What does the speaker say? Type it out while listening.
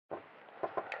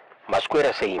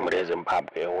Masquera say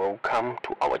Zimbabwe, welcome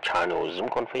to our channel, Zoom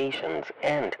Confessions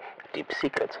and Deep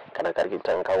Secrets. Kana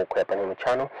karikitanga ukwepa on the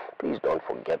channel, please don't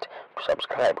forget to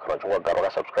subscribe.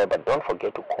 Kana subscribe, but don't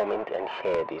forget to comment and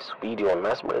share this video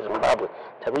on Zimbabwe.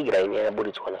 Tagwirei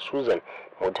Kuti Susan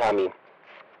Motami,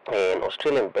 an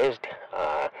Australian-based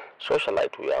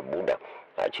socialite we are Buddha.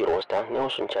 Chirosta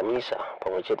Nelson Chamisa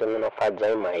pamwechete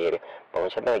nanafadza maere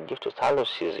pamwechete na gift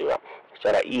talosiziwa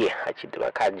chara iye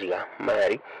achidwa kadya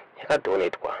mari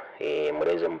yakadonetwa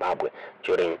muri Zimbabwe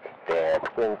during the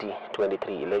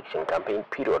 2023 election campaign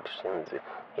period since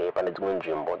pane dzimwe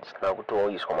nzvimbo dzisina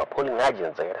kutoiswa mapolling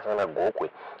agents akaita gokwe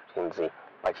since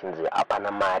pachinzi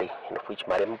apana mari and which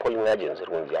mari polling agents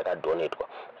iri kunzi yakadonetwa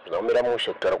zvinomira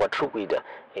mushe kutaura kwatiri kuita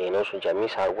Nelson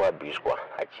Chamisa ari kuabhuswa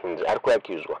achinzi ari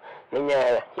kuaccuswa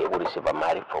nenyaya yekureceiva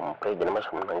mari from president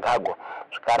Emmerson Mnangagwa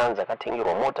zvikaranzi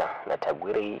akatengerwa mota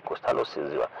naTagwirei Kuti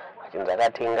achinzi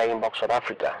akatenga imba kuSouth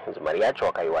Africa inzi mari yacho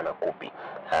akaiwana kupi.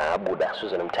 Abuda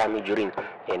Susan Mtami during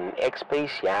an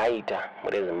X-Space yaaita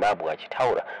muri Zimbabwe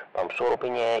achitaura pamusoro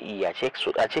penyaya iyi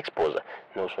achiexposa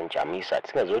Nelson Chamisa.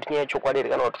 Tisingazivi kuti nyaya chokwadi iri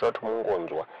kana kuti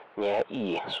mungonzwa nyaya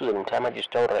iyi Susan Mtami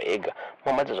achitaurira ega.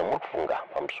 Muhammad zvamuri kufunga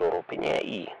pamusoro penyaya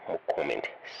iyi mucomment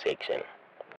section.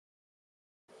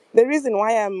 The reason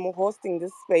why I'm hosting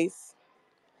this space,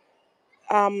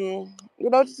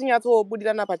 without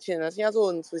tinyatsobudira pachena,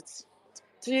 tinyatsonzwi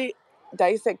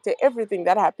dissect everything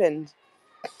that happened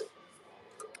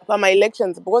for my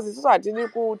elections, because it's hatidi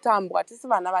kutambwa, hatisi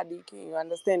vana vadiki, you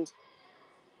understand?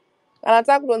 Kana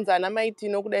takuronzana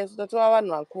maitino kudai totova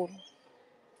vanhu vakuru.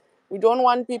 We don't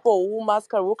want people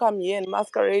who come here and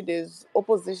masquerade as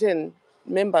opposition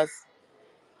members.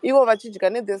 Ivo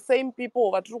vachidya the same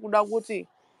people vatiri kuda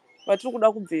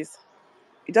kubvisa.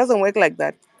 It doesn't work like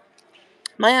that.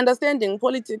 My understanding,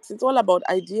 politics, it's all about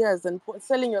ideas and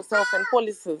selling yourself and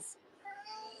policies.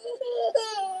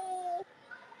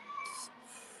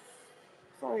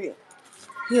 Sorry.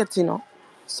 Here, Tino.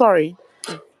 Sorry.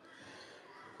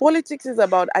 Politics is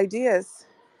about ideas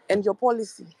and your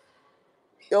policy.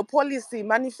 Your policy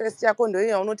manifests yako ndo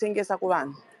hiyo unotengesa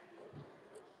kuvanhu.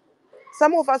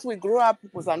 Some of us, we grew up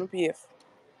with ZANU-PF.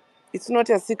 It's not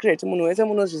a secret.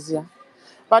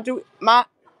 But my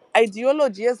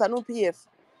ideology is ZANU-PF.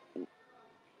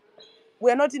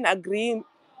 We are not in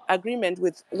agreement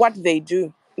with what they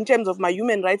do in terms of my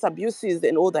human rights abuses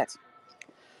and all that.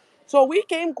 So we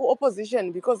came to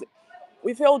opposition because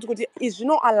we felt that it's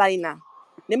no aligner.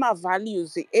 My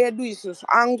values, I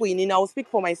will speak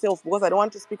for myself because I don't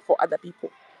want to speak for other people.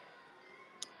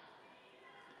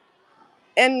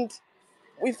 And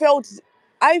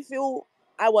I feel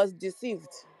I was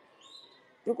deceived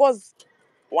because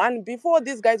before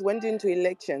these guys went into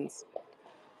elections,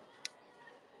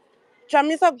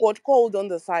 Chamisa got called on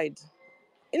the side.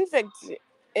 In fact,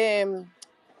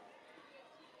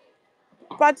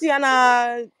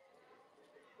 Patiana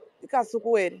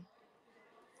Kasukwere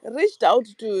reached out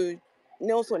to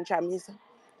Nelson Chamisa.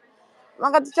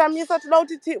 Chamisa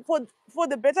for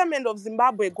the betterment of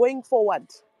Zimbabwe going forward.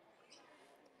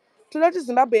 To let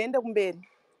Zimbabwe end up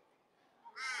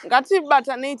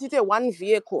one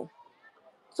vehicle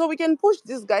so we can push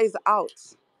these guys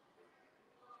out.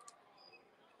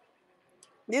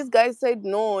 These guys said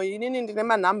no, you didn't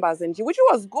remember numbers, which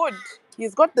was good.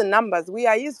 He's got the numbers. We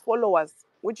are his followers,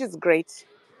 which is great.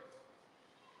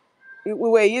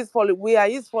 We are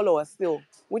his followers still,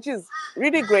 which is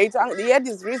really great. He had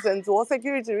his reasons, or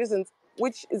security reasons,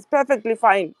 which is perfectly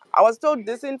fine. I was told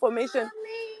this information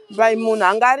by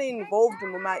Munangari involved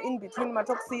in between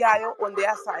Matoxiayo on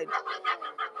their side.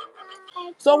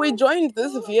 So we joined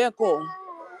this vehicle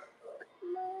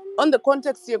on the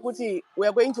context Kuti, we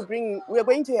are going to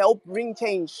help bring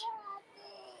change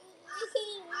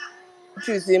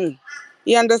to him.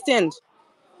 You understand?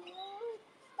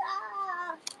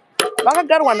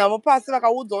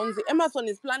 Emerson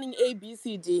is planning A, B,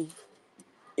 C, D.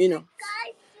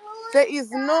 There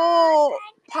is no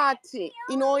party,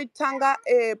 Tanga,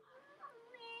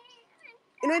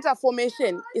 it's a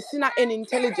formation, it's not an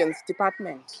intelligence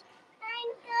department.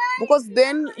 Because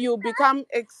then you become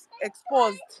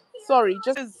exposed. Sorry,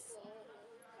 just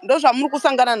those are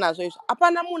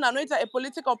a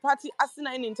political party as in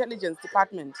an intelligence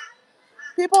department.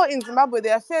 People in Zimbabwe, they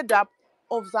are fed up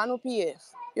of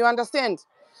ZANU-PF. You understand?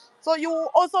 So you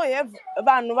also have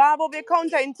Vanwabo,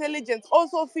 counterintelligence,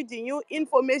 also feeding you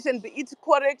information, be it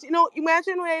correct.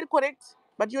 Imagine where it's correct,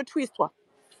 but you twist one.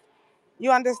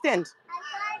 You understand?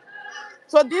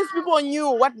 So these people knew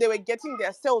what they were getting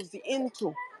themselves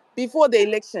into before the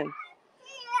election.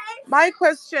 My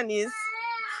question is,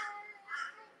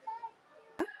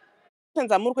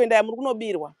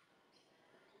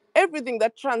 Everything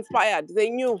that transpired, they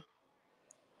knew.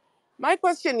 My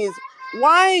question is,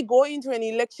 why go into an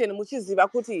election which is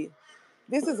Kuti?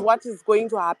 This is what is going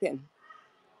to happen.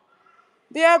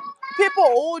 There are people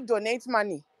who donate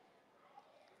money.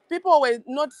 People were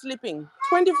not sleeping.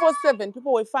 24/7,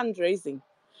 people were fundraising.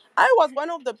 I was one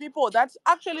of the people that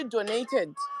actually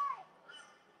donated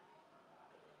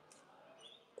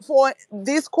for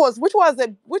this cause, which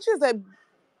is a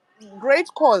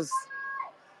great cause.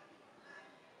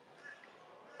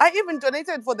 I even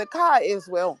donated for the car as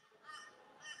well.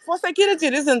 For security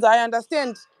reasons, I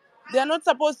understand they are not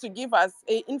supposed to give us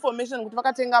information kuti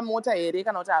vakatenga mota here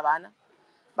kana kuti havana.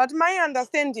 But my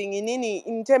understanding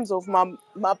in terms of my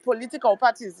political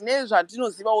parties,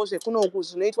 nezvatinozivawo zvekunoku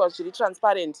zvinoitwa zviri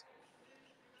transparent.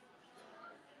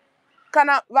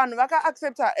 Kana vanhu vaka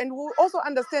accepta, and we also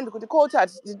understand kuti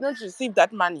Coulthard did not receive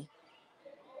that money.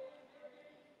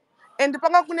 And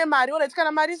panga kune mari, alright,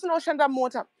 kana mari isinoshanda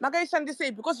mota,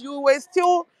 makaishandisei because you were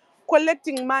still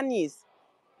collecting monies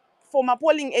for my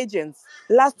polling agents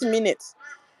last minute.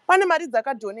 Pane mari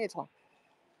dzakadonetwa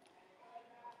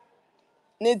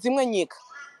nedzimwe nyika.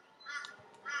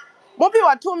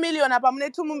 Mopiwa 2 million apa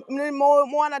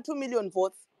mowana 2 million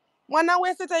votes. Mwana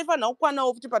wese taifanira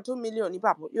kukwanawo kuti pa 2 million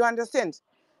ipapo. You understand?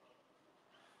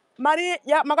 Mari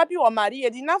makapiwa mari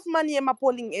yet enough money yema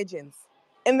polling agents.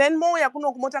 And then more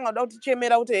yakuno kumotanga kuda kuti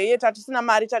chemera kuti hey tatisina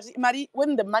mari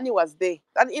when the money was there.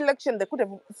 That election they could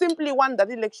have simply won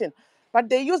that election, but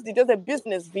they used it as a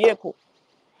business vehicle.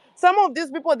 Some of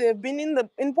these people, they've been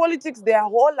in politics their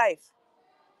whole life.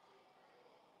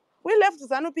 We left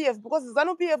ZANU-PF because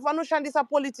ZANU-PF vanoshandisa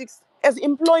politics as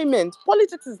employment.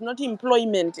 Politics is not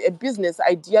employment, a business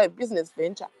idea, a business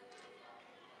venture.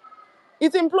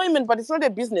 It's employment, but it's not a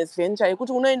business venture.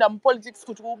 Yekuti unoenda mupolitics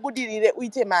kuti ubudirire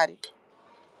uite mari.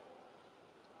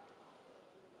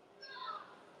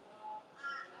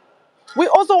 We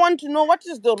also want to know what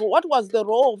was the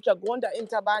role of Chagonda in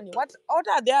Tabani. What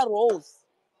are their roles?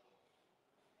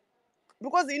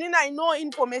 Because I know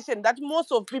information that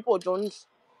most of people don't.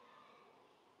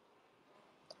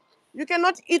 You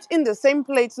cannot eat in the same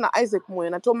plate na Isaac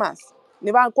Moyo na Thomas.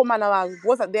 They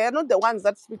are not the ones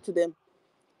that speak to them.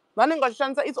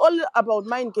 It's all about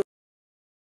mind.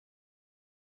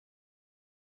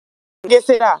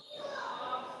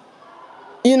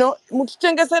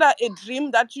 Mutitengesera a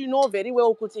dream that you know very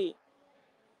well, Kuti.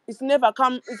 It's never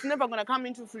gonna come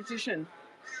into fruition.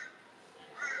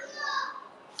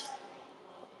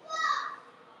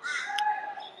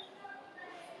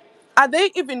 Are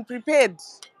they even prepared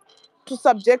to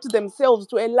subject themselves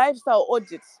to a lifestyle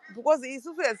audit? Because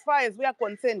as far as we are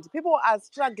concerned, people are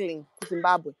struggling in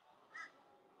Zimbabwe.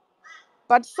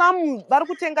 But some vari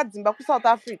kutenga dzimba ku South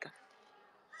Africa.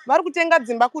 Vari kutenga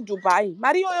dzimba ku Dubai.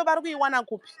 Mari yoyo vari kuiwana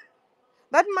kupi?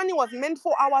 That money was meant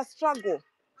for our struggle.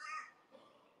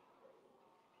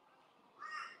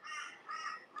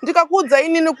 Ndikakuudza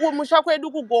inini kumusha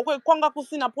kwedu kugokwe kwanga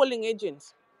kusina polling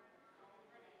agents.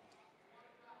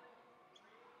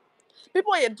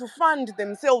 People had to fund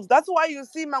themselves. That's why you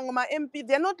see Mangoma MP,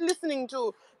 they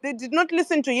did not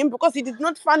listen to him because he did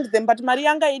not fund them. But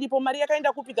Marianga Edipo, Maria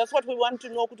Kainda Kupi, that's what we want to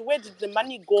know. Where did the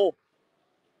money go?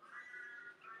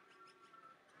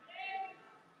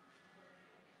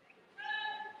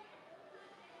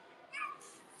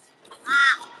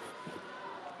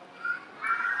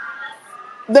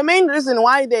 The main reason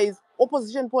why there is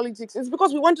opposition politics is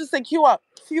because we want to secure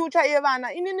future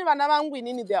Evana. Inini vana vangu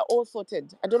inini, they are all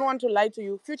sorted. I don't want to lie to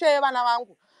you. Future Evana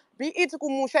vangu. Be it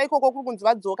kumusha ikoko kukunzi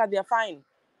vadzoka, they are fine.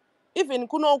 Even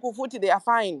kuno kufuti, they are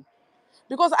fine.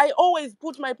 Because I always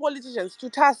put my politicians to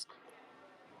task.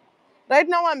 Right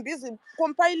now I'm busy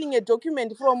compiling a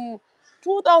document from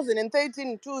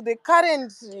 2013 to the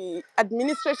current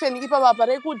administration,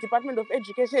 Department of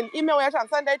Education. Email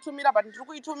but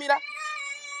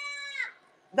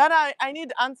that I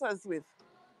need answers with.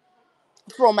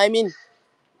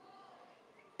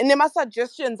 And my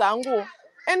suggestions angu.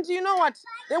 And you know what?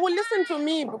 They will listen to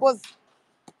me because,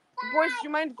 boys, do you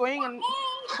mind go and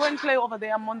play over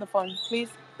there? I'm on the phone, please.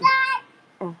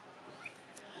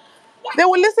 They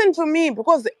will listen to me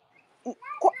because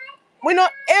we know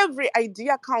every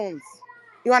idea counts.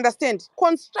 You understand?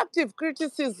 Constructive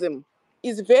criticism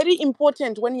is very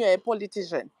important when you're a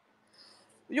politician.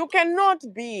 You cannot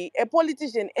be a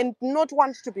politician and not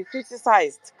want to be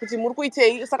criticized. Kuti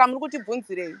murikuitei, saka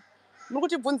murikutibvunzirei.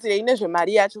 Murikutibvunzirei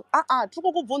nezvemari yacho.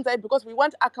 Tirikukubvunzai because we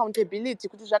want accountability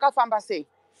kuti zvakafamba sei.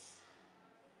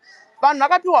 Vanhu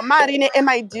vakapiwa mari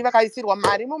neMID vakaisirwa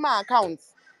mari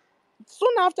muma-accounts.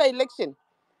 Soon after election,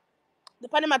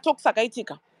 pane matalks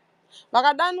akaitika.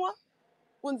 Vakadanwa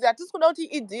kunzi hatisi kuda kuti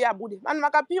ID abude. Vanhu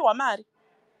vakapiwa mari.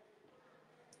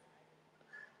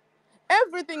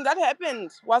 Everything that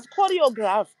happened was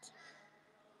choreographed.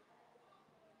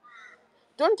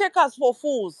 Don't take us for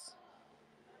fools.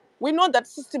 We know that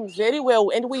system very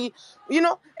well, and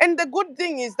and the good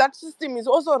thing is that system is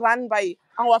also run by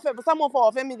some of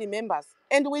our family members,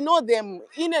 and we know them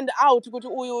in and out. Kuti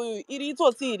uyu iri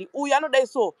itsotsi iri, uyu anodai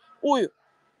so, uyu.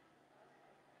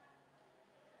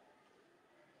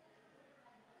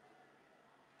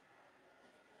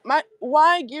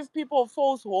 Why give people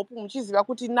false hope muchiziva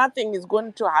kuti nothing is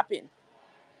going to happen?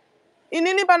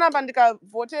 Inini panapa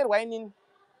ndikavhoterwa inini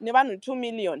nevanhu 2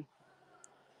 million.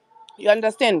 You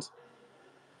understand?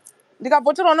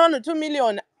 Ndikavhoterwa nevanhu 2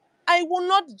 million. I will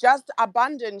not just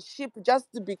abandon ship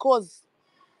just because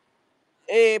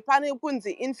pane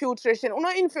kunzi infiltration.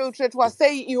 Infiltrate was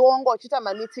say iwe wanga uchita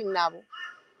meeting navo.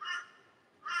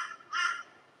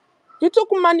 You took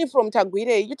money from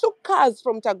Tagwirei. You took cars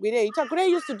from Tagwirei. Tagwirei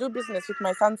used to do business with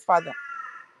my son's father.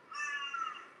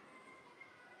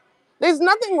 There's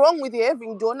nothing wrong with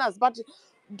having donors, but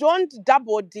don't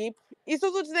double dip. It's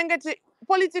also to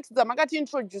politics that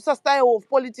introduce a style of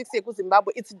politics in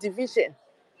Zimbabwe. It's division.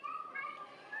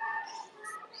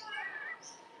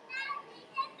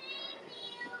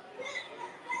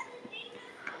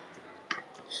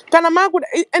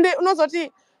 And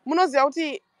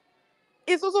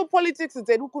it's also politics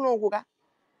dzedu kunokuka.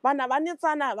 Vana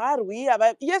vanetsana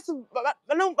varwiya. Yes,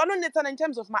 vanonetsana in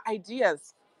terms of my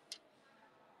ideas.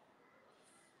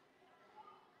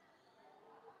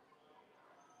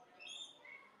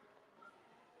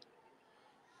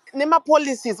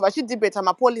 Policies,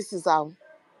 vachidebata policies avo.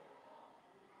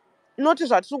 Not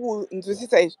zvatiri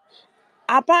kunzwisisa izvi.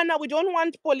 Hapana, we don't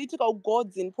want political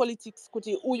gods in politics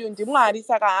kuti uyu ndimwari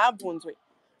saka haabvunzwe.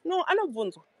 No,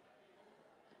 anobvunzwa.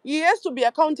 He has to be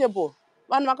accountable.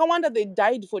 Vanhu vakawanda, they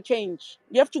died for change.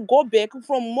 You have to go back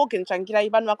from Morgan Changirai.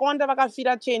 Vanhu vakawanda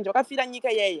vakafira change, vakafira nyika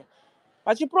yaya.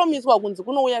 Vachipromiswa kunzi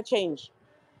kunouya change.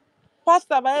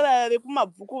 Pastor vaya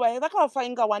vekumabvuku vaya vakafa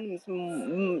inga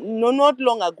not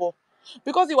long ago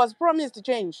because he was promised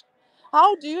change.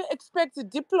 How do you expect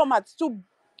diplomats to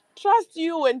trust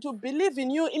you and to believe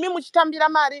in you? Imi muchitambira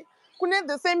mari kune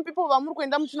the same people vamuri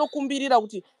kuenda muchinokumbirira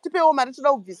kuti tipewo mari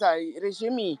toda kubvisa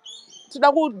regime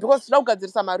because toda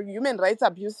kugadzirisa mari human rights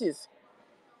abuses.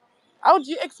 How do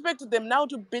you expect them now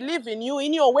to believe in you,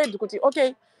 in your word kuti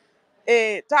okay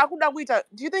taakuda kuita?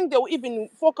 Do you think they will even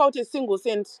fork out a single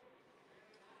cent?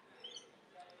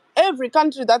 Every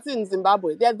country that's in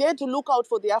Zimbabwe, they are there to look out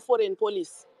for their foreign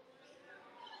policy.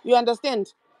 You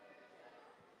understand?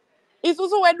 It's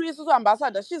also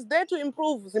ambassador. She's there to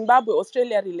improve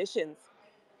Zimbabwe-Australia relations.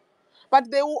 But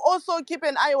they will also keep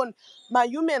an eye on my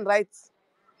human rights,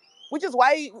 which is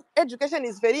why education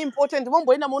is very important.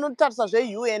 Momboina monotarisa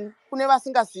zve-UN kune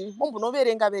vasingazivi.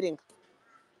 Mombonoverenga.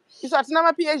 Isu hatina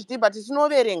ma-PhD but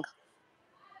tinoverenga.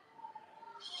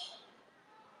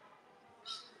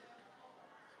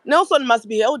 Nelson must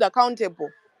be held accountable.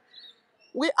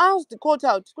 We asked the court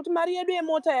out kuti mari yedu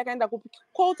yemota yakaenda kupi.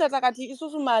 Court takati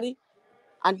isusu mari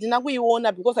handina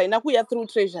kuiona because haina kuya through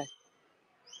treasury.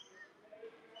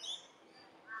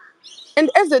 And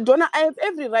as a donor, I have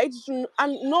every right to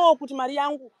know kuti mari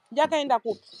yangu yakaenda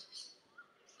kupi.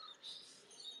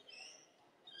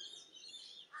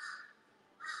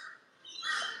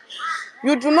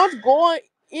 You do not go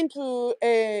into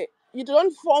you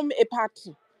don't form a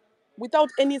party without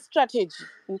any strategy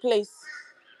in place.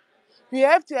 You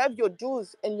have to have your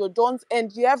do's and your don'ts,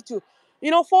 and you have to,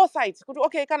 foresight.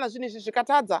 Okay, kana zvinhu izvi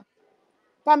zvikatadza.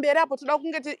 Pamberi apo toda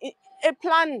kunge a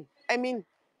plan. I mean,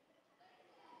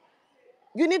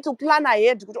 you need to plan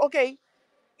ahead. Okay,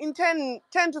 in 10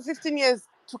 to 15 years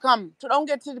to come, toda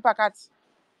kunge tiri pakati.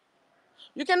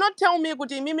 You cannot tell me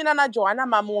kuti mimi nana Joanna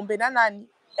Mamombe nanani.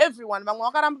 Everyone,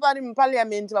 vamwe vakaramba vari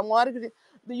muparliament, vamwe vari kuti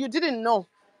you didn't know.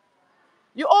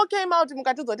 You all came out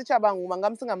mukatidza kuti Chabangu manga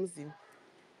musingamuzivi.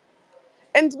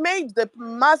 And made the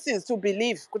masses to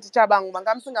believe kuti Chabangu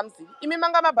manga musingamuzivi. Imi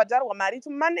manga mabhadharwa mari to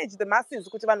manage the masses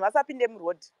kuti vanhu vasapinde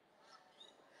muroad.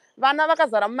 Vana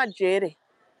vakazara mumajere.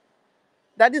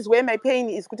 That is where my pain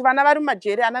is. Kuti vana vari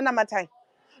mumajere ananamatai.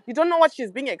 You don't know what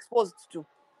she's being exposed to.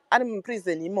 Ari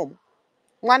muprison imomo.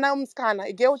 Mwana musikana,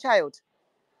 a girl child.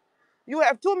 You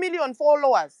have 2 million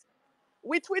followers.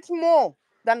 We tweet more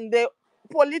than the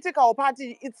political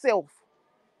party itself.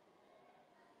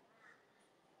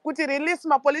 Kuti release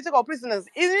my political prisoners.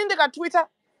 Isn't ndika Twitter?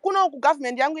 Kuno ku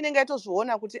government yangu inenge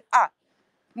yatozviona kuti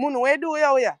munhu wedu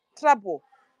uya trouble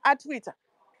Twitter.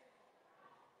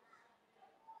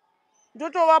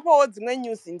 Ndotovapawo dzimwe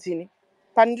news ntini.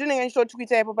 Pandinenge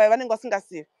ndichitotwita ipo pai vanenge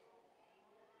vasingasivi.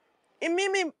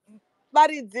 Imimi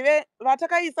varidzi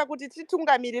vatakaisa kuti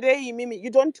titungamirirei imimi. You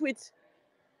don't tweet.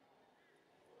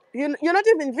 You're not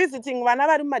even visiting vana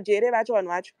vari mumajere vacho vanhu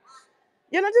vacho.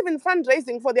 You're not even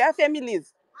fundraising for their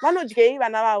families. Vanodyei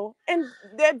vana vavo. And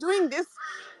they're doing this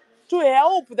to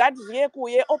help that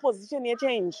opposition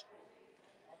change.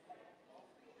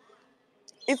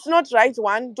 It's not right,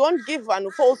 one. Don't give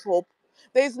false hope.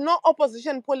 There is no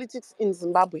opposition politics in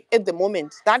Zimbabwe at the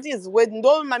moment. That is when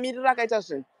ndo mamiriro akaita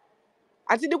zvinhu.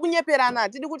 Hatidi kunyeperana,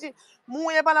 hatidi kuti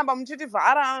muuye panapa muchiti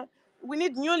vhara. We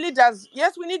need new leaders.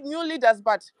 Yes, we need new leaders,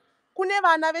 but kune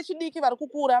vana vechidiki vari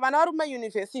kukura, vana vari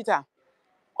mumayunivhesiti.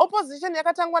 Opposition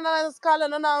yakatangwa naScala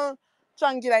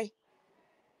naTagwirei.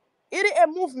 Iri a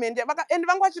movement and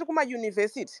vanga vachiri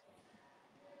kumayunivhesiti.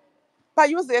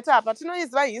 Payuzeta apa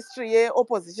tinoiziva history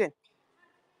yeopposition.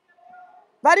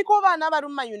 Variko vana vari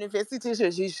mumayunivhesiti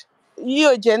izvezvizvi.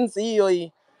 Iyo Gen Z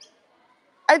iyoyi.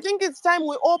 I think it's time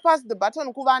we all pass the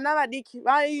baton kuvana vadiki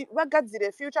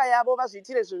vagadzire future yavo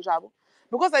vazviitire zvinhu zvavo.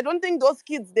 Because I don't think those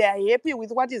kids, they are happy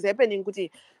with what is happening.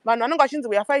 Kuti vanhu vanenge vachinzi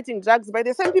we are fighting drugs by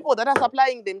the same people that are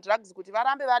supplying them drugs kuti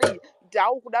varambe vari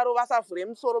dhau kudaro vasavhure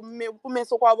musoro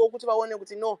kumeso kwavo kuti vaone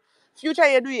kuti no, future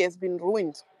yedu has been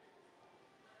ruined.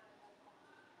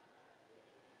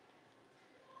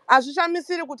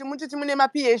 Hazvishamisiri kuti muchiti mune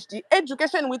ma-PhD.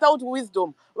 Education without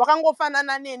wisdom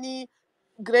wakangofanana neni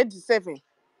grade 7.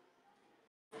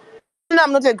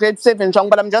 I'm not a grade 7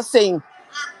 but I'm just saying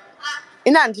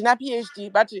handina PhD,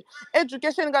 but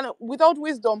education without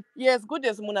wisdom, yes, good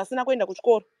as munhu asina kuenda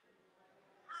kuchikoro.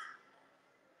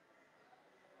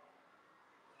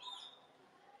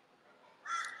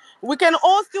 We can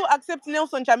all still accept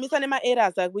Nelson Chamisa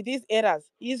nema-errors, like with these errors.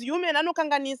 He's human,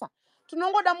 anokanganisa.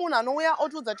 Tinongoda munhu anouya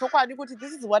otudza chokwadi kuti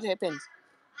this is what happened.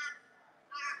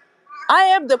 I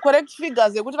have the correct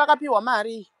figures yekuti vakapihwa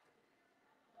mari.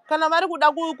 Kana vari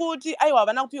kuda kuti aiwa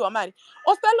havana kupihwa mari.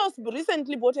 Ostallos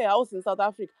recently bought a house in South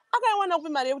Africa. Akaiwana kupi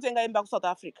mari yekutenga imba kuSouth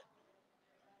Africa.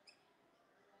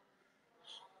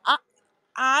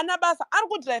 Haana basa, ari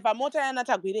kudhiraivha mota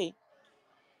yaNaTagwirei.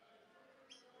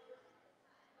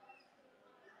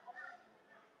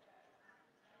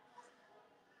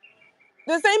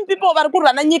 The same people vari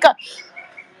kurana nyika,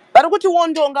 vari kuti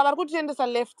wondonga, vari kutiendesa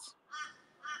left.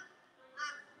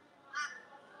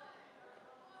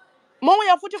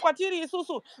 Mouya futi kwatiri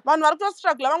isusu, vanhu vari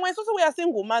kutostruggle, vamwe isusu we are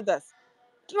single mothers.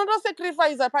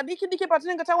 Tinotosacrifice padiki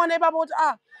patinenge tawana ipapo kuti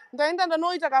ndaenda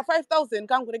ndanoita ka 5,000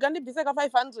 kangu, rega ndibvise ka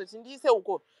 500 ndiise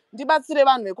uko ndibatsire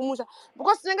vanhu vekumusha,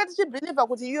 because tinenge tichibelieve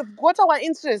kuti you've got our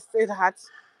interests at heart.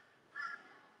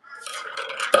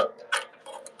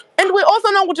 And we also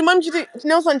know kuti Mamchiti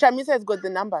Nelson Chamisa has got the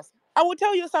numbers. I will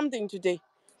tell you something today.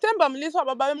 Temba Mliswa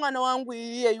baba wemwana wangu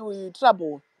iye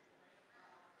trouble.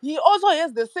 He also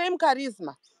has the same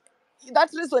charisma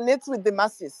that resonates with the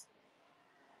masses.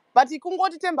 But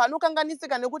ikungoti Temba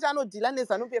anokanganisika nekuti anodhila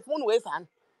neZANU-PF munhu weZANU.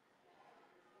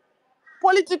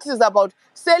 Politics is about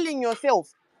selling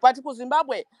yourself. But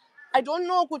kuZimbabwe, I don't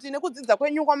know kuti nekudzidza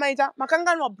kwenyu kwamaita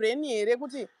makanganwa brain here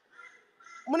kuti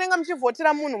munenge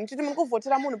muchivhotera munhu muchiti muri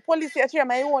kuvhotera munhu, policy yacho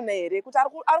yamaiona here kuti ari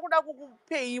kuda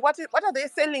kukupei. What are they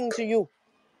selling to you?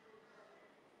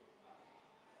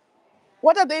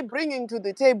 What are they bringing to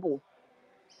the table?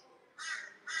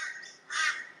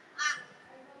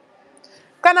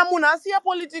 Kana munhu asiya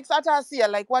politics ati asiya,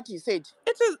 like what he said,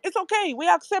 it's okay, we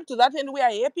accept that and we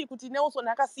are happy kuti Nelson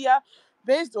akasiya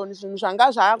based on zvinhu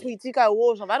zvanga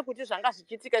zvaakuitikawo zvavari kuti zvanga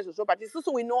zvichiitika izvozvo, but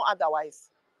isusu we know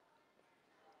otherwise.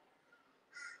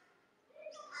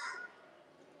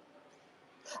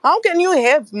 How can you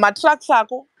have matrucks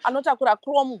ako anotakura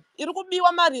chrome iri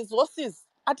kubiwa ma-resources?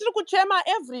 Atiri kuchema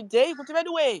every day kuti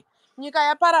vedu we nyika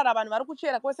yaparara, vanhu vari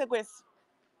kuchera kwese kwese.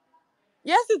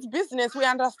 Yes, it's business, we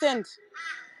understand.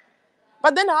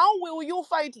 But then how will you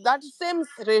fight that same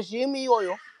regime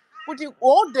iyoyo kuti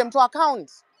hold them to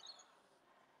account?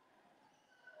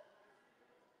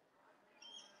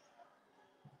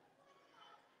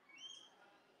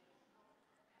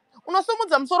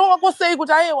 Unosumudza musoro wako sei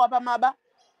kuti aiwa pamaba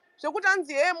zvekuti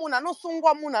anzi munhu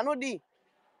anosungwa, munhu anodii.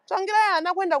 Tsvangirai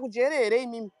haana kuenda kujere here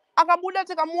imimi? Akabuda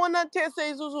tikamuona tese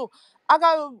isusu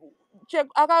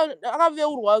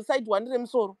akaveurwa side 1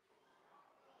 remusoro.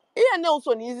 Iye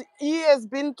Nelson, he has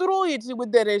been through it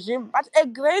with the regime, but a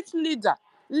great leader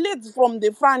leads from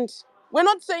the front. We're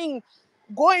not saying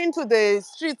go into the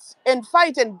streets and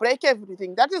fight and break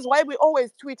everything. That is why we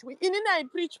always tweet. Inini I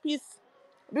preach peace.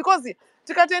 Because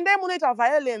tikatendai munoita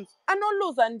violence,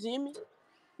 anoluza ndimi.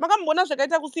 Makambona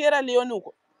zvakaita kuSierra Leone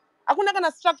uko. Hakuna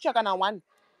kana structure kana one.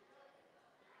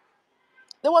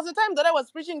 There was a time that I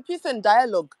was preaching peace and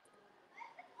dialogue.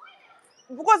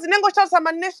 Because inengo shows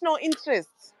some national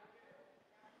interests,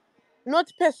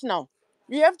 not personal.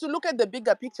 You have to look at the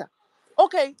bigger picture.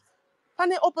 Okay,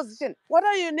 Pane opposition. What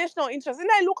are your national interests? And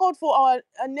I look out for our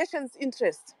nation's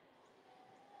interests.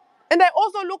 And I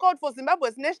also look out for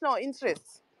Zimbabwe's national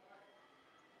interests.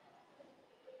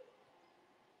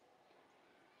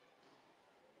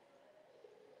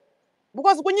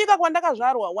 Because kunyika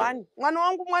kwandakazvarwa one, mwana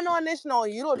wangu mwana wa national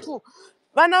hero two.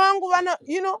 Vana vangu vana,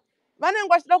 vanenge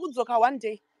vachida kudzoka one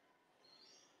day.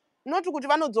 Not kuti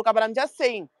vanodzoka, but I'm just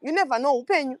saying, you never know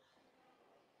upenyu.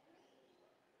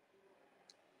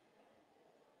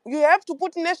 You have to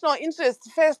put national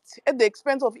interests first at the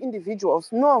expense of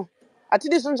individuals. No.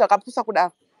 Atidi zvinhu zvakapusa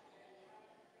kudaro.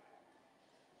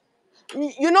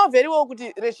 You know very well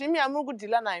kuti regime yamuri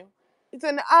kudhila nayo. It's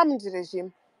an armed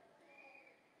regime.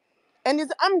 And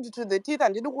it's armed to the teeth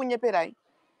handidi kunyeperai.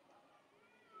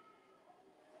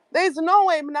 There is no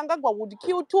way Mnangagwa would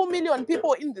kill 2 million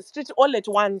people in the street all at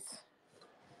once.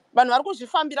 Vanhu vari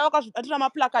kuzvifambira vakazvibatira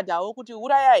maplakad avo kuti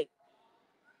urayai.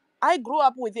 I grew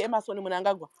up with Emerson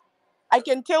Mnangagwa. I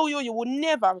can tell you, you will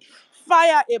never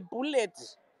fire a bullet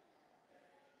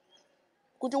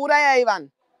kuti urayai vanhu.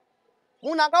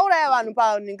 Munhu akauraya vanhu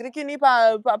panhingirikini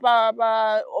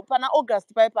pana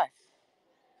August paipai.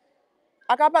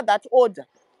 Akapa that order.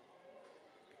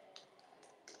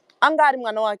 Anga ari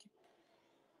mwana wake.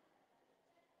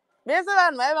 Vese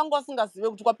vanhu vaiva vasingazive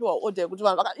kuti kwapiwa order kuti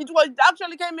vanhu it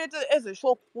actually came as a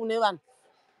shock kune vanhu.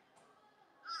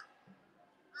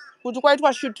 Kuti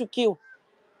kwaitwa shoot to kill.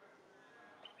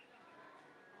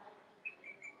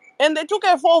 And they took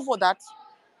a fall for that.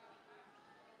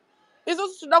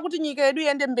 Isusu tinoda kuti nyika yedu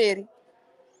iende mberi.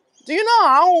 Do you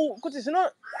know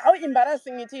how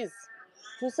embarrassing it is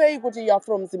to say kuti you are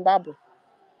from Zimbabwe?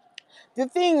 The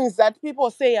things that people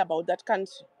say about that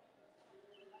country.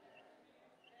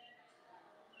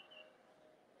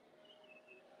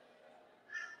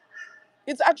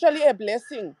 It's actually a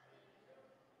blessing.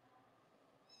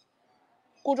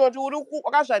 Kutoti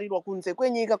wakazvarirwa kunze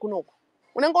kwenyika kunoku.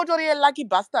 Unenge utori a lucky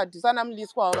bastard sana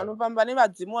muliswa vanofamba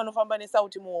nevadzimu vanofamba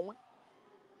nesauti muhomwe.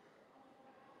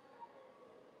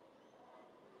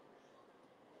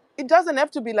 It doesn't have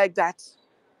to be like that.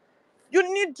 You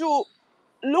need to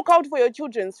look out for your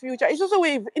children's future. It's also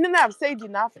I have said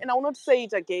enough and I will not say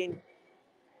it again.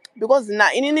 Because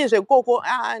inini zvekoko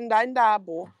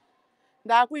ndabo.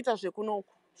 Ndakuita zvekunoku.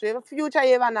 Future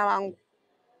yevana vangu.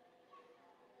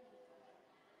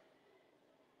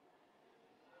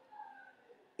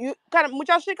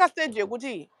 Muchasvika stage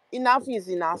yekuti enough is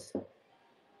enough.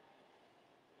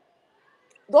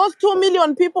 Those 2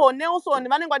 million people, Nelson,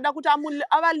 vanenge vachida kuti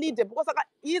ava leader because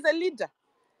he is a leader.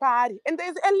 And there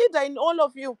is a leader in all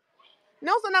of you.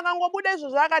 Nelson akangobuda izvo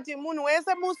zvakati munhu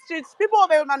wese streets. People of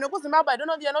vanhu vekuZimbabwe, I don't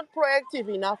know if you are not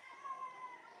proactive enough.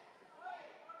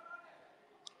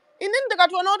 Inini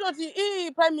ndikatoona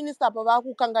kutoti prime minister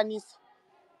pavakukanganisa.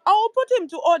 I will put him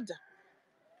to order.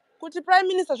 Kuti prime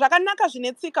minister zvakanaka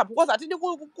zvinetsika because hatidi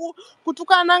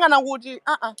kutukana kana kuti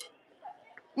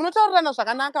munotaurirana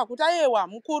zvakanaka kuti ayewa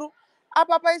mukuru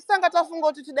apa paisanga tafunga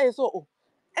kuti tidai so.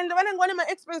 And vanenge vane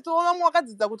ma-experts vamwe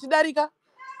vakadzidza kutidarika.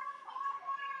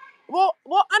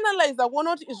 Vo analyze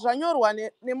kuona kuti izvi zvanyorwa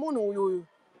nemunhu uyu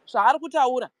zvaari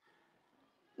kutaura.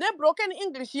 Ne-broken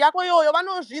English yako yoyo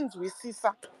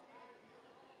vanozvinzwisisa.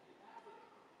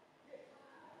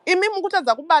 Imi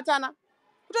mukutadza kubatana.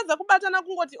 Kutadza kubatana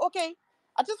kungoti okay,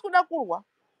 hatisi kuda kurwa.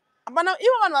 Apana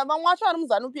ivo vanhu vamwe vacho vari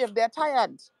muZANU-PF, they are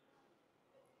tired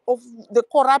of the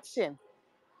corruption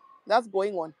that's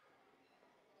going on.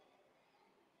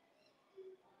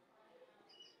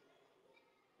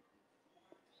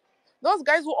 Those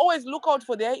guys will always look out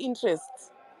for their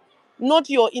interests, not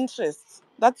your interests.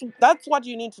 That's what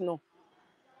you need to know.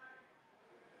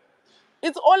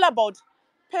 It's all about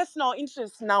personal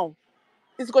interests now.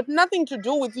 It's got nothing to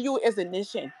do with you as a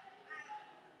nation.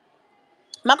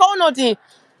 Makaona kuti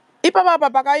ipapa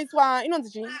pakaitwa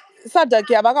inonzi SADC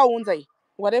yavakaunza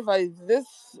whatever this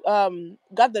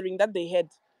gathering that they had.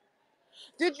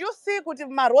 Did you see kuti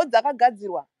maroads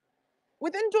akagadzirwa?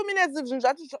 Within 2 minutes zvinhu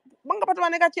zvacho vanga patova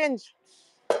nekachange.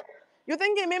 You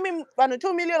think imimi vanhu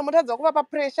 2 million mutadza kuvapa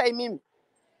pressure imimi?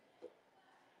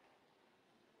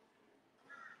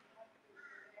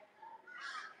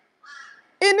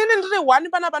 Inini ndiri one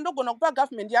panapa ndogona kupa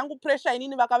government yangu pressure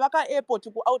inini vakavaka airport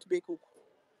kuOutback uku.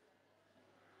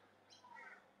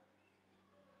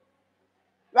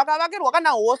 Vakavakirwa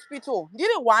kana hospital.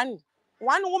 Ndiri one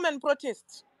woman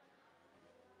protest.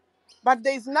 But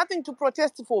there is nothing to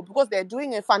protest for because they are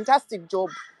doing a fantastic job.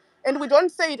 And we don't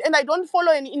say it. And I don't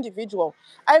follow any individual.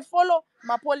 I follow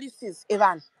my policies,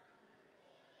 Evan.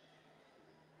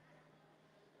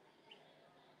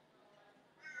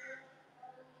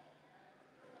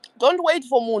 Don't wait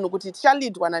for munhu kuti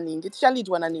tichaleadwa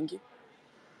naningi.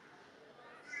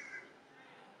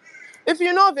 If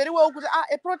you know very well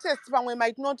a protest pamwe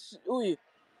might not,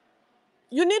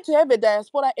 you need to have a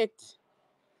diaspora act.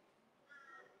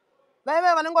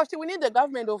 We need the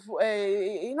government of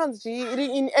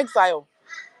in exile.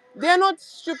 They are not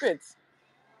stupid.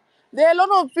 There are a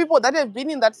lot of people that have been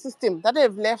in that system that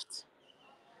have left.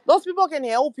 Those people can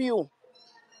help you.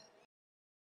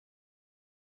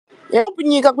 Help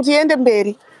nyika kuti iende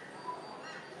mberi.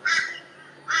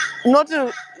 Not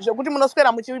zvekuti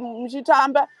munoswera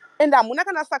muchitamba and hamuna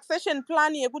kana succession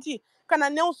plan yekuti kana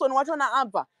Nelson wachona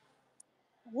abva,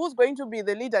 who's going to be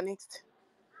the leader next?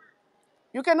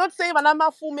 You cannot say Vana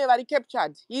Mafume vari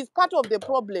captured. He is part of the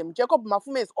problem. Jacob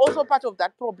Mafume is also part of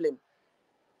that problem.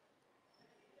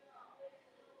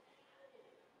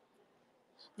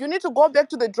 You need to go back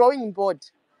to the drawing board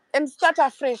and start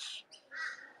afresh.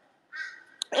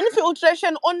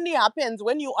 Infiltration only happens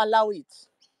when you allow it.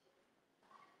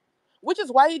 Which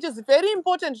is why it is very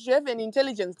important to have an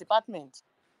intelligence department.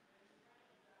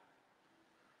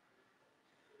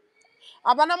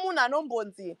 Apana munhu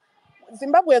anombonzi.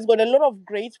 Zimbabwe has got a lot of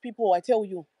great people, I tell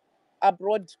you,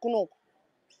 abroad. Kuno.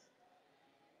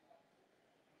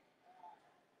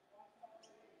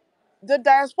 The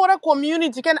diaspora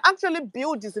community can actually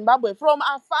build Zimbabwe from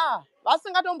afar.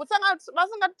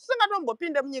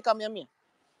 Vasingatombo-pinde munyika muya.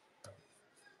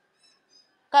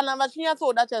 Kana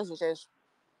vachinyatsoda chaizvo chaizvo.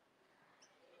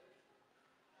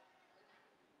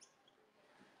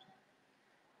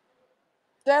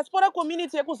 Diaspora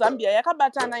community yekuZambia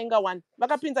yakabatana inga one.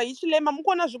 Vakapinza ichilema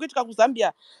mukuona zvikuitika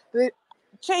kuZambia. The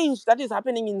change that is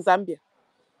happening in Zambia.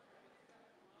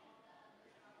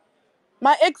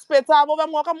 Ma-experts avo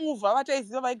vamwe vakamuvha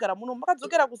vachaiziva vaigara muno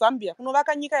vakadzokera kuZambia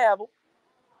kunovaka nyika yavo.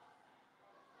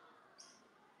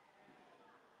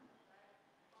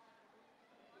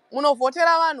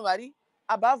 Munovhotera vanhu vari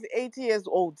above 80 years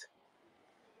old.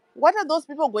 What are those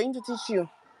people going to teach you?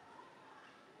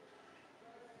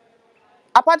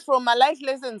 Apart from my life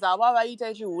lessons avo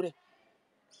avaita chihure.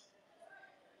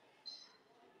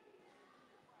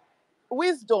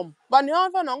 Wisdom.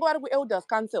 Vanhu vanhu vari ku-elders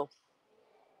council.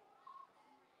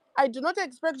 I do not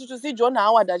expect you to see John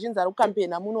Howard achinzi ari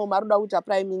kukampena muno maruda kuita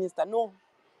prime minister. No.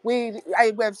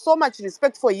 I have so much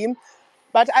respect for him,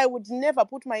 but I would never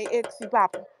put my ex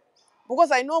ipapo.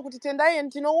 Because I know kuti tendai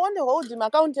and hold him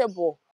accountable.